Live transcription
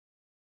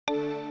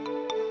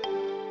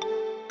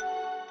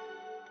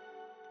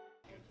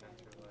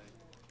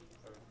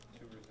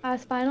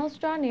As finals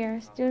draw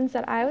near, students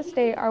at Iowa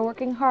State are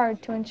working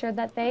hard to ensure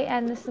that they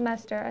end the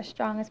semester as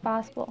strong as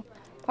possible.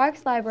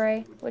 Parks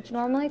Library, which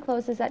normally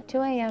closes at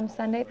 2 a.m.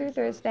 Sunday through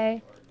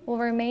Thursday, will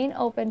remain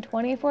open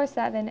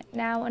 24/7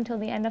 now until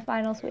the end of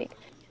finals week.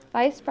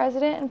 Vice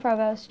President and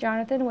Provost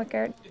Jonathan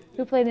Wickert,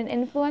 who played an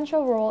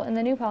influential role in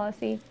the new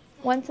policy,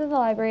 went to the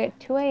library at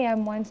 2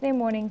 a.m. Wednesday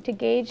morning to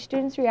gauge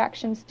students'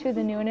 reactions to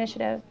the new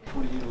initiative.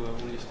 What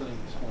are you studying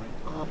this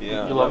morning?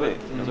 Yeah, You love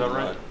it? Is that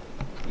right?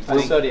 I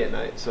study at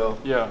night, so.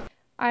 Yeah.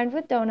 Armed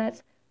with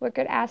donuts,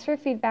 Wickert asked for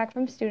feedback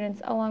from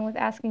students along with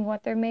asking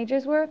what their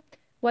majors were,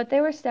 what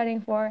they were studying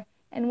for,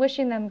 and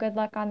wishing them good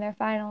luck on their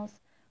finals.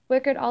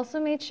 Wickert also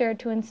made sure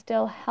to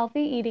instill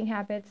healthy eating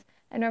habits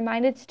and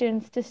reminded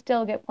students to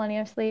still get plenty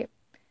of sleep.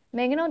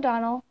 Megan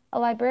O'Donnell, a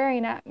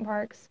librarian at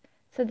Parks,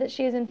 said that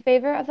she is in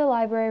favor of the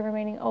library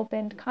remaining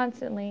open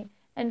constantly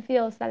and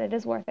feels that it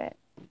is worth it.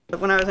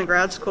 When I was in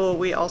grad school,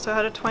 we also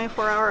had a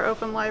 24-hour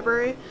open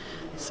library,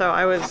 so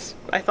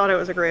I thought it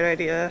was a great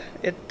idea.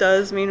 It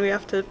does mean we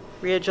have to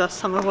readjust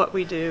some of what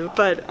we do,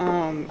 but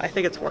I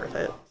think it's worth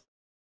it.